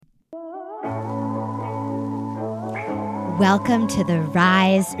Welcome to the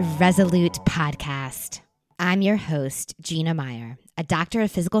Rise Resolute podcast. I'm your host, Gina Meyer, a doctor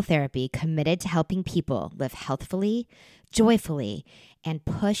of physical therapy committed to helping people live healthfully, joyfully, and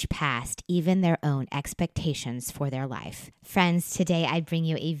push past even their own expectations for their life. Friends, today I bring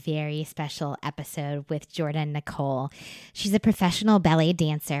you a very special episode with Jordan Nicole. She's a professional ballet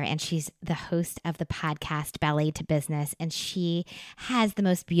dancer and she's the host of the podcast Ballet to Business, and she has the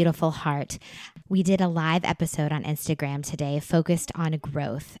most beautiful heart. We did a live episode on Instagram today focused on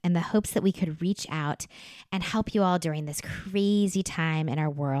growth and the hopes that we could reach out and help you all during this crazy time in our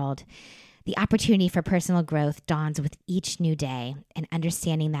world. The opportunity for personal growth dawns with each new day, and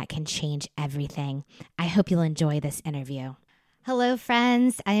understanding that can change everything. I hope you'll enjoy this interview. Hello,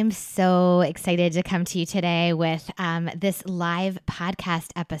 friends. I am so excited to come to you today with this live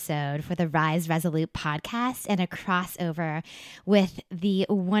podcast episode for the Rise Resolute podcast and a crossover with the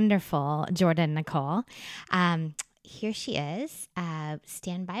wonderful Jordan Nicole. Here she is.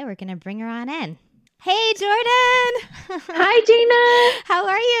 Stand by. We're going to bring her on in. Hey, Jordan. Hi, Gina. How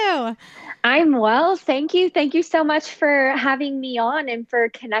are you? I'm well. Thank you. Thank you so much for having me on and for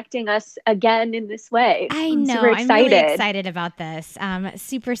connecting us again in this way. I'm really excited about this.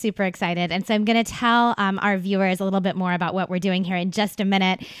 Super, super excited. And so I'm going to tell our viewers a little bit more about what we're doing here in just a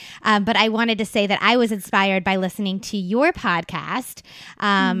minute. But I wanted to say that I was inspired by listening to your podcast.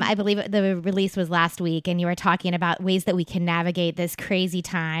 I believe the release was last week, and you were talking about ways that we can navigate this crazy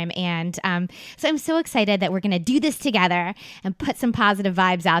time. And so I'm so excited that we're going to do this together and put some positive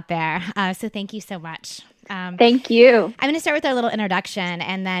vibes out there. So thank you so much. Thank you. I'm going to start with our little introduction,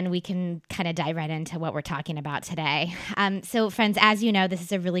 and then we can kind of dive right into what we're talking about today. So friends, as you know, this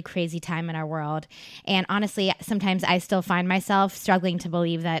is a really crazy time in our world. And honestly, sometimes I still find myself struggling to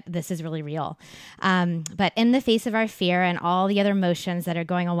believe that this is really real. But in the face of our fear and all the other emotions that are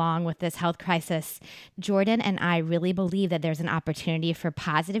going along with this health crisis, Jordan and I really believe that there's an opportunity for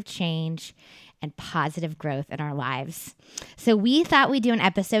positive change and positive growth in our lives. So we thought we'd do an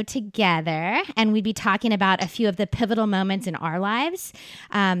episode together, and we'd be talking about a few of the pivotal moments in our lives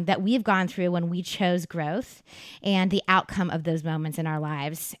that we've gone through when we chose growth and the outcome of those moments in our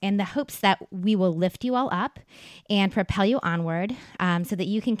lives, in the hopes that we will lift you all up and propel you onward so that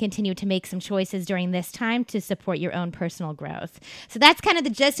you can continue to make some choices during this time to support your own personal growth. So that's kind of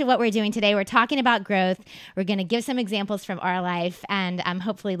the gist of what we're doing today. We're talking about growth. We're going to give some examples from our life and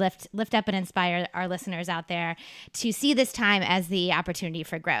hopefully lift up and inspire our listeners out there to see this time as the opportunity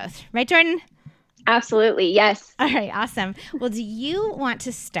for growth. Right, Jordan? Absolutely. Yes. All right. Awesome. Well, do you want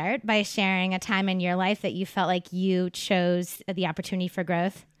to start by sharing a time in your life that you felt like you chose the opportunity for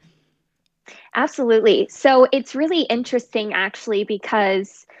growth? Absolutely. So it's really interesting, actually,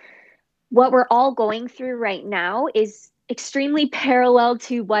 because what we're all going through right now is extremely parallel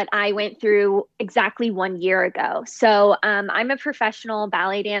to what I went through exactly 1 year ago. So I'm a professional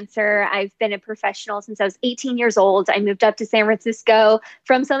ballet dancer. I've been a professional since I was 18 years old. I moved up to San Francisco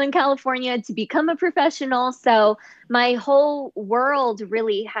from Southern California to become a professional. So my whole world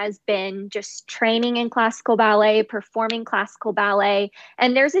really has been just training in classical ballet, performing classical ballet,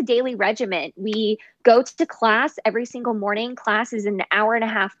 and there's a daily regimen. We go to class every single morning. Class is an hour and a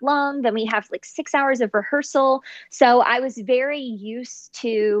half long. Then we have like 6 hours of rehearsal. So I was very used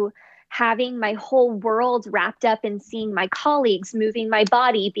to having my whole world wrapped up in seeing my colleagues, moving my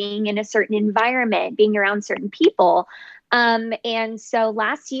body, being in a certain environment, being around certain people. And so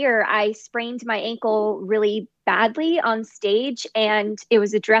last year I sprained my ankle really badly on stage, and it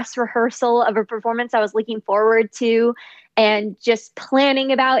was a dress rehearsal of a performance I was looking forward to and just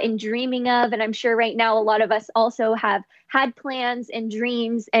planning about and dreaming of. And I'm sure right now a lot of us also have had plans and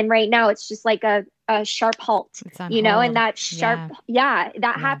dreams. And right now it's just like a sharp halt, you know, and that sharp,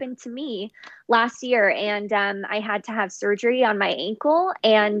 that happened to me last year. And I had to have surgery on my ankle,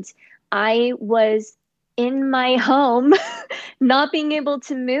 and I was in my home, not being able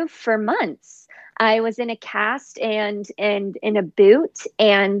to move for months. I was in a cast and in a boot.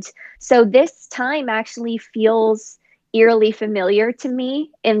 And so this time actually feels eerily familiar to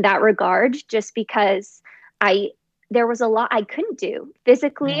me in that regard, just because there was a lot I couldn't do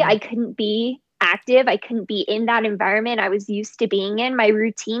physically. Yeah. I couldn't be active. I couldn't be in that environment I was used to being in. My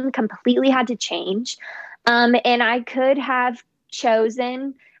routine completely had to change. And I could have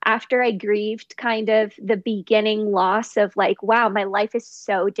chosen, after I grieved kind of the beginning loss of like, wow, my life is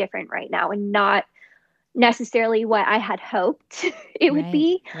so different right now and not necessarily what I had hoped it would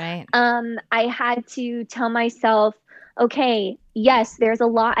be. Right. I had to tell myself, okay, yes, there's a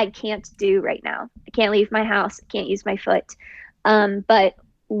lot I can't do right now. I can't leave my house. I can't use my foot. But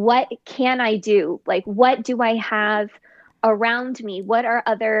what can I do? Like, what do I have around me? What are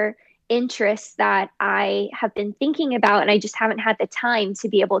other interests that I have been thinking about and I just haven't had the time to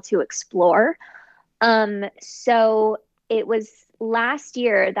be able to explore? So it was last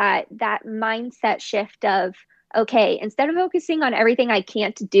year that mindset shift of, okay, instead of focusing on everything I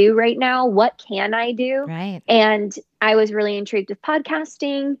can't do right now, what can I do? Right. And I was really intrigued with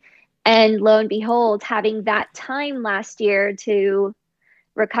podcasting. And lo and behold, having that time last year to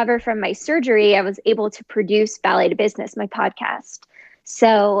recover from my surgery, I was able to produce Ballet to Business, my podcast.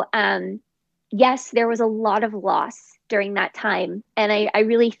 So, yes, there was a lot of loss during that time. And I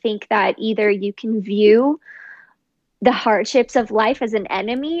really think that either you can view the hardships of life as an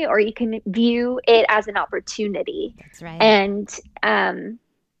enemy, or you can view it as an opportunity. That's right. And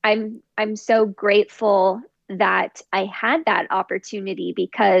I'm so grateful that I had that opportunity,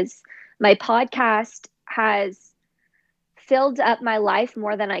 because my podcast has filled up my life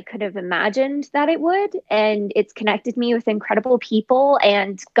more than I could have imagined that it would. And it's connected me with incredible people,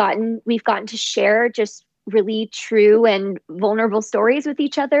 and we've gotten to share just really true and vulnerable stories with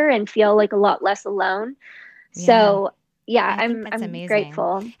each other and feel like a lot less alone. Yeah. So yeah, I'm amazing.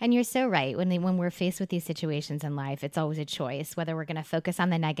 Grateful. And you're so right. When we're faced with these situations in life, it's always a choice whether we're going to focus on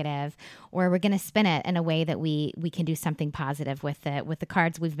the negative or we're going to spin it in a way that we can do something positive with the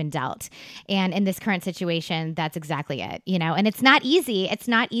cards we've been dealt. And in this current situation, that's exactly it. And it's not easy. It's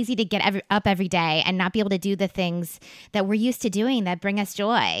not easy to get up every day and not be able to do the things that we're used to doing that bring us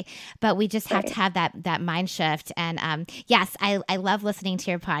joy. But we just have to have that mind shift. And yes, I love listening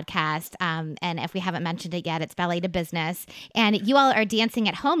to your podcast. And if we haven't mentioned it yet, it's Ballet to Business. And you all are dancing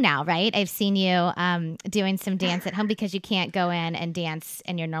at home now, right? I've seen you doing some dance at home because you can't go in and dance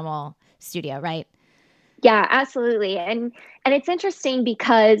in your normal studio, right? Yeah, absolutely. And it's interesting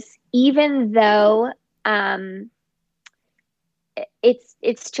because even though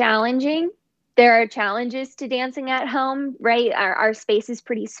it's challenging, there are challenges to dancing at home, right? Our space is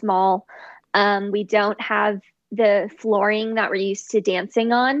pretty small. We don't have the flooring that we're used to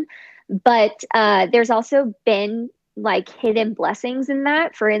dancing on, but there's also been like hidden blessings in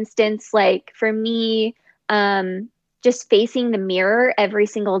that. For instance, like for me, just facing the mirror every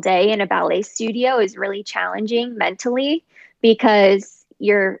single day in a ballet studio is really challenging mentally, because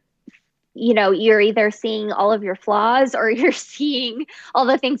you're either seeing all of your flaws or you're seeing all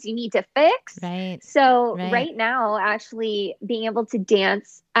the things you need to fix. Right. So right now, actually being able to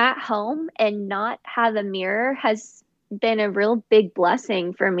dance at home and not have a mirror has been a real big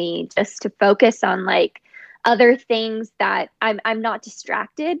blessing for me, just to focus on like other things that I'm not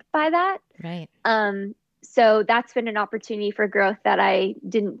distracted by that. Right. So that's been an opportunity for growth that I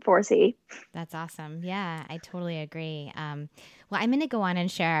didn't foresee. That's awesome. Yeah, I totally agree. Well, I'm going to go on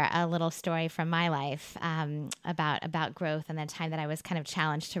and share a little story from my life about growth and the time that I was kind of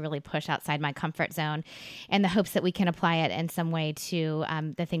challenged to really push outside my comfort zone, in the hopes that we can apply it in some way to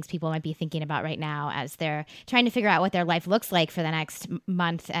the things people might be thinking about right now as they're trying to figure out what their life looks like for the next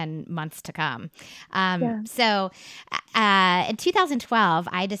month and months to come. So in 2012,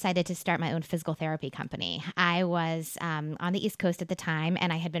 I decided to start my own physical therapy company. I was on the East Coast at the time,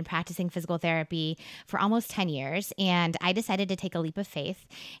 and I had been practicing physical therapy for almost 10 years, and I decided to take a leap of faith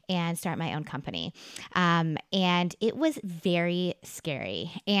and start my own company. And it was very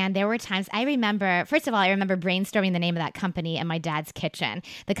scary. And there were times I remember brainstorming the name of that company in my dad's kitchen.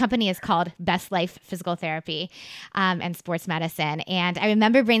 The company is called Best Life Physical Therapy and Sports Medicine. And I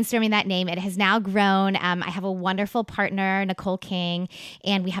remember brainstorming that name. It has now grown. I have a wonderful partner, Nicole King,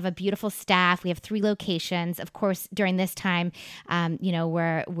 and we have a beautiful staff. We have 3 locations. Of course, during this time,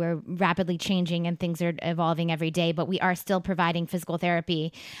 we're rapidly changing and things are evolving every day, but we are still providing physical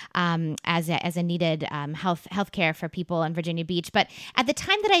therapy as a needed health care for people in Virginia Beach. But at the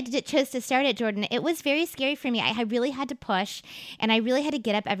time that I chose to start it, Jordan, it was very scary for me. I really had to push, and I really had to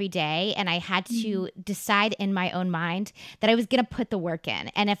get up every day, and I had to decide in my own mind that I was going to put the work in.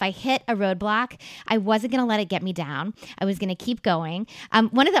 And if I hit a roadblock, I wasn't going to let it get me down. I was going to keep going.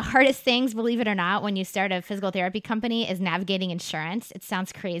 One of the hardest things, believe it or not, when you start a physical therapy company is navigating insurance. It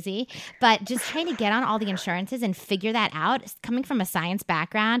sounds crazy, but just trying to get on all the insurances and figure that out, coming from a science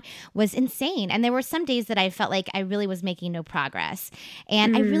background, was insane. And there were some days that I felt like I really was making no progress.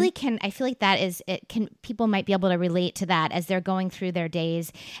 And I feel like people might be able to relate to that as they're going through their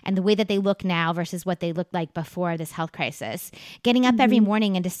days and the way that they look now versus what they looked like before this health crisis. Getting up every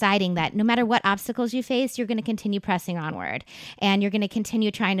morning and deciding that no matter what obstacles you face, you're going to continue pressing onward, and you're going to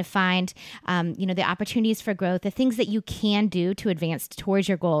continue trying to find, the opportunities for growth, the things that you can do to advance towards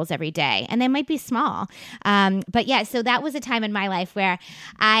your goals every day. And they might be small. But yeah, so that was a a time in my life where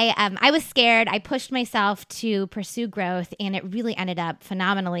I was scared. I pushed myself to pursue growth, and it really ended up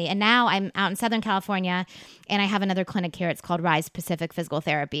phenomenally. And now I'm out in Southern California, and I have another clinic here. It's called Rise Pacific Physical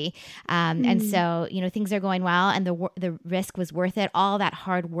Therapy. And so, things are going well, and the risk was worth it. All that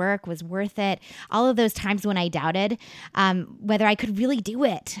hard work was worth it. All of those times when I doubted whether I could really do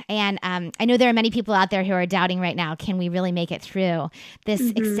it. And I know there are many people out there who are doubting right now, can we really make it through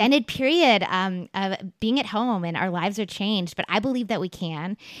this extended period of being at home, and our lives are changed, but I believe that we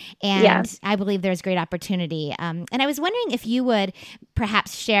can. And I believe there's great opportunity. And I was wondering if you would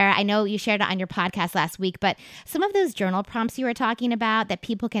perhaps share, I know you shared it on your podcast last week, but some of those journal prompts you were talking about that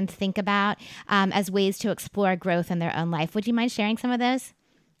people can think about as ways to explore growth in their own life. Would you mind sharing some of those?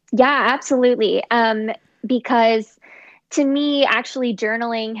 Yeah, absolutely. Because to me, actually,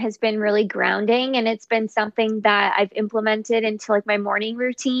 journaling has been really grounding, and it's been something that I've implemented into like my morning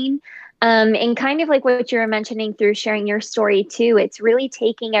routine. And kind of like what you were mentioning through sharing your story too, it's really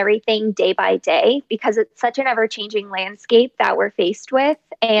taking everything day by day, because it's such an ever-changing landscape that we're faced with.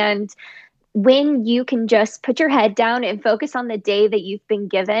 And when you can just put your head down and focus on the day that you've been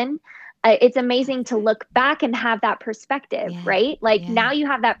given, it's amazing to look back and have that perspective, right? Like now you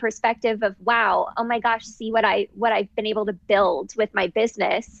have that perspective of, wow, oh my gosh, see what I've been able to build with my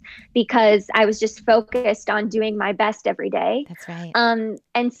business, because I was just focused on doing my best every day. That's right.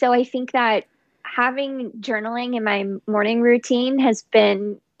 And so I think that having journaling in my morning routine has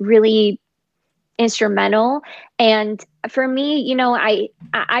been really instrumental. And for me,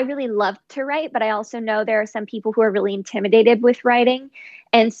 I really love to write, but I also know there are some people who are really intimidated with writing.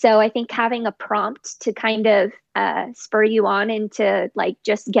 And so I think having a prompt to kind of spur you on into like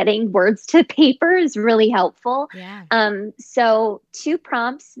just getting words to paper is really helpful. Yeah. So 2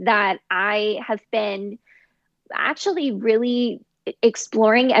 prompts that I have been actually really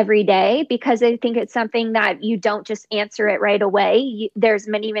exploring every day, because I think it's something that you don't just answer it right away. There's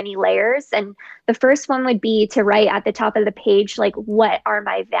many, many layers. And the first one would be to write at the top of the page, like, what are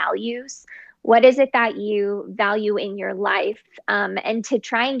my values? What is it that you value in your life? And to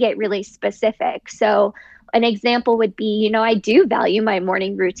try and get really specific. So an example would be, I do value my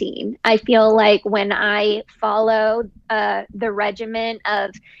morning routine. I feel like when I follow the regimen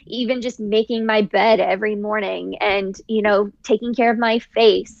of even just making my bed every morning and, taking care of my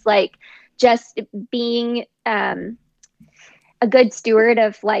face, like just being a good steward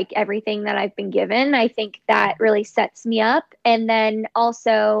of like everything that I've been given, I think that really sets me up. And then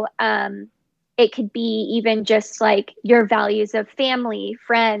also, it could be even just like your values of family,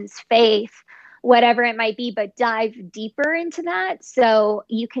 friends, faith, whatever it might be, but dive deeper into that. So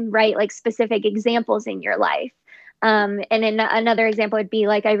you can write like specific examples in your life. And then another example would be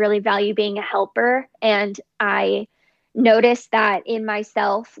like, I really value being a helper. And I noticed that in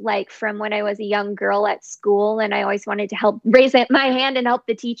myself, like from when I was a young girl at school, and I always wanted to help raise my hand and help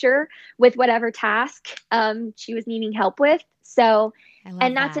the teacher with whatever task she was needing help with. So,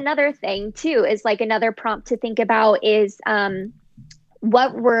 and that's another thing too, is like another prompt to think about is,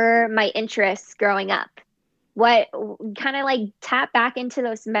 what were my interests growing up? What kind of like tap back into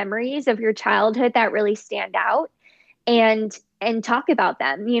those memories of your childhood that really stand out and talk about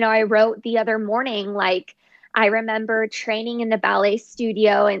them. I wrote the other morning, like, I remember training in the ballet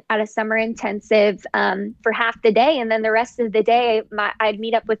studio and at a summer intensive for half the day. And then the rest of the day, I'd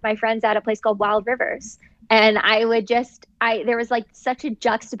meet up with my friends at a place called Wild Rivers. And I would there was like such a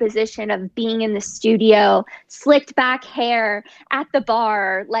juxtaposition of being in the studio, slicked back hair at the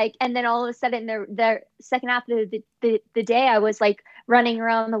bar, like, and then all of a sudden the second half of the day, I was like running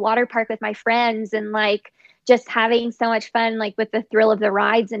around the water park with my friends and like just having so much fun, like with the thrill of the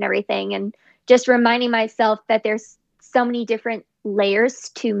rides and everything. And just reminding myself that there's so many different layers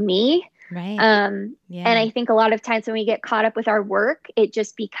to me. Right. And I think a lot of times when we get caught up with our work, it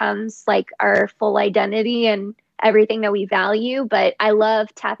just becomes like our full identity and everything that we value. But I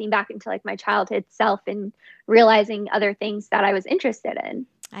love tapping back into like my childhood self and realizing other things that I was interested in.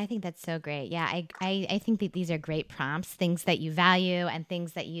 I think that's so great. Yeah, I think that these are great prompts, things that you value and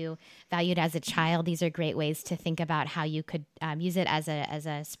things that you valued as a child. These are great ways to think about how you could use it as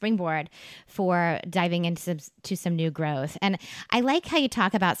a springboard for diving into some new growth. And I like how you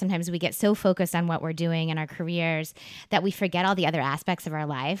talk about sometimes we get so focused on what we're doing in our careers that we forget all the other aspects of our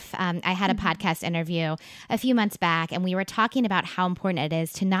life. I had a podcast interview a few months back, and we were talking about how important it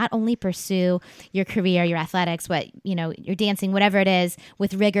is to not only pursue your career, your athletics, your dancing, whatever it is,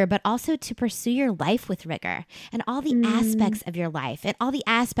 with rigor, but also to pursue your life with rigor and all the aspects of your life and all the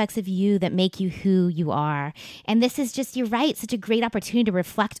aspects of you that make you who you are. And this is just, you're right, such a great opportunity to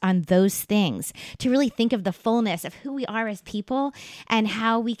reflect on those things, to really think of the fullness of who we are as people and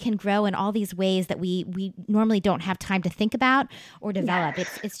how we can grow in all these ways that we normally don't have time to think about or develop.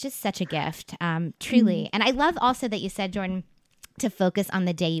 It's just such a gift, truly. And I love also that you said, Jordan, to focus on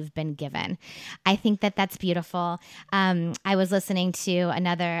the day you've been given. I think that that's beautiful. I was listening to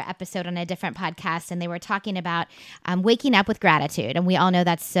another episode on a different podcast, and they were talking about waking up with gratitude. And we all know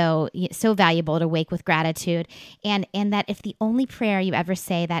that's so valuable to wake with gratitude. And that if the only prayer you ever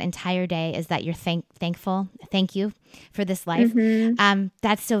say that entire day is that you're thankful, thank you for this life,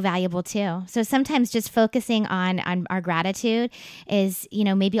 that's so valuable too. So sometimes just focusing on our gratitude is,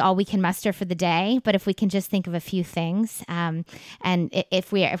 maybe all we can muster for the day. But if we can just think of a few things, and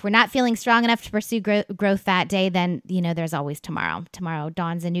if we're not feeling strong enough to pursue growth that day, then there's always tomorrow. Tomorrow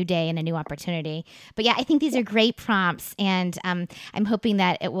dawns a new day and a new opportunity. But yeah, I think these are great prompts, and I'm hoping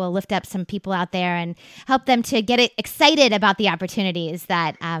that it will lift up some people out there and help them to get excited about the opportunities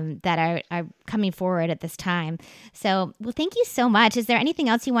that are coming forward at this time. So, well, thank you so much. Is there anything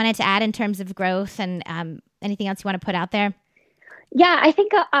else you wanted to add in terms of growth and anything else you want to put out there? Yeah, I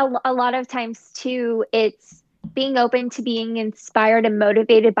think a lot of times too, it's being open to being inspired and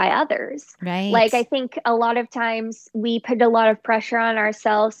motivated by others. Right. Like, I think a lot of times we put a lot of pressure on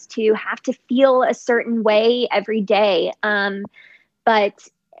ourselves to have to feel a certain way every day. But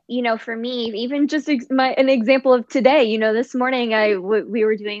for me, even just an example of today, this morning we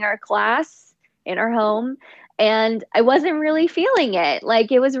were doing our class in our home, and I wasn't really feeling it.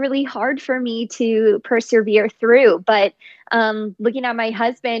 Like, it was really hard for me to persevere through. But looking at my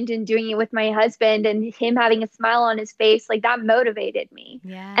husband and doing it with my husband and him having a smile on his face, like, that motivated me.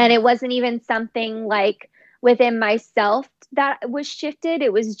 Yeah. And it wasn't even something like within myself that was shifted.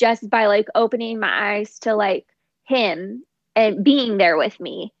 It was just by like opening my eyes to like him and being there with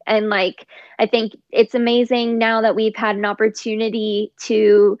me. And like, I think it's amazing now that we've had an opportunity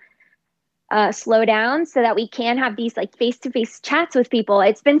to slow down so that we can have these like face-to-face chats with people.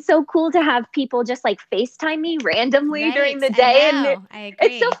 It's been so cool to have people just like FaceTime me randomly during the day. I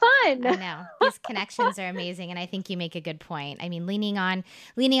agree. It's so fun. I know. These connections are amazing. And I think you make a good point. I mean, leaning on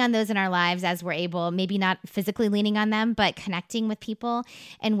those in our lives as we're able, maybe not physically leaning on them, but connecting with people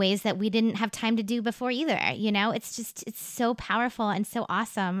in ways that we didn't have time to do before either. It's so powerful and so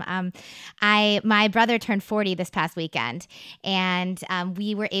awesome. My brother turned 40 this past weekend, and I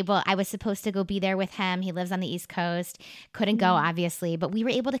was supposed to go be there with him. He lives on the East Coast. Couldn't go, obviously, but we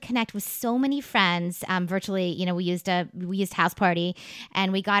were able to connect with so many friends virtually. We used House Party,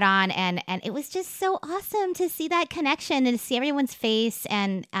 and we got on, and it was just so awesome to see that connection and to see everyone's face,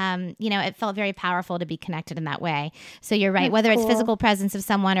 and it felt very powerful to be connected in that way. So you're right. That's whether cool. It's physical presence of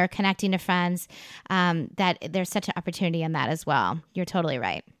someone or connecting to friends, that there's such an opportunity in that as well. You're totally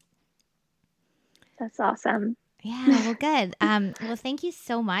right. That's awesome. Yeah, well, good. Well, thank you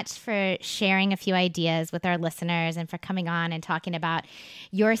so much for sharing a few ideas with our listeners and for coming on and talking about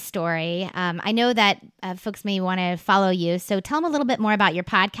your story. I know that folks may want to follow you, so tell them a little bit more about your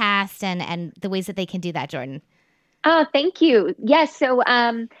podcast and the ways that they can do that, Jordan. Oh, thank you. Yes. So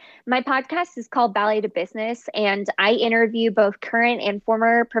my podcast is called Ballet to Business, and I interview both current and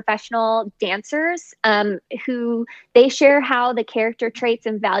former professional dancers who they share how the character traits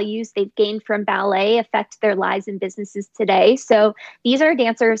and values they've gained from ballet affect their lives and businesses today. So these are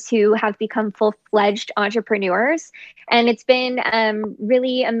dancers who have become full-fledged entrepreneurs, and it's been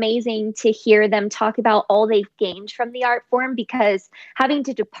really amazing to hear them talk about all they've gained from the art form, because having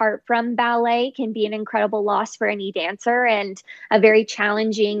to depart from ballet can be an incredible loss for any dancer and a very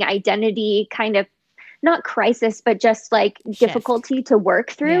challenging identity kind of, not crisis, but just like shift. Difficulty to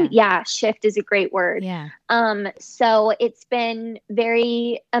work through. Yeah, shift is a great word. Yeah. So it's been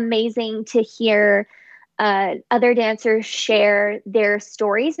very amazing to hear other dancers share their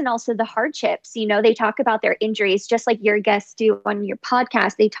stories and also the hardships. They talk about their injuries, just like your guests do on your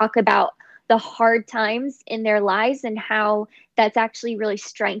podcast. They talk about the hard times in their lives and how that's actually really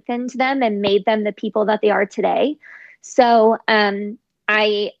strengthened them and made them the people that they are today. So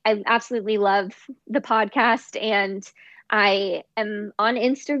I absolutely love the podcast, and I am on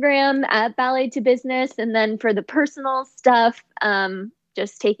Instagram at Ballet to Business. And then for the personal stuff,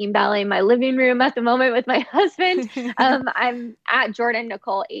 just taking ballet in my living room at the moment with my husband, I'm at Jordan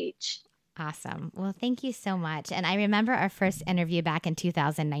Nicole H. Awesome. Well, thank you so much. And I remember our first interview back in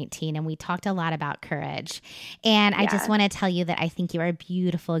 2019, and we talked a lot about courage. And I just want to tell you that I think you are a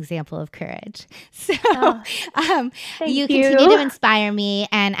beautiful example of courage. So you continue to inspire me,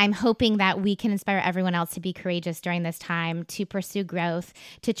 and I'm hoping that we can inspire everyone else to be courageous during this time, to pursue growth,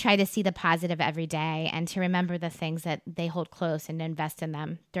 to try to see the positive every day, and to remember the things that they hold close and invest in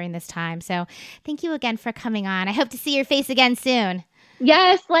them during this time. So thank you again for coming on. I hope to see your face again soon.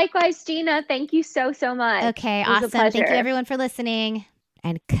 Yes, likewise, Gina. Thank you so much. Okay, awesome. Thank you, everyone, for listening.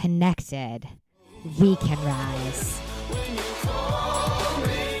 And connected, we can rise.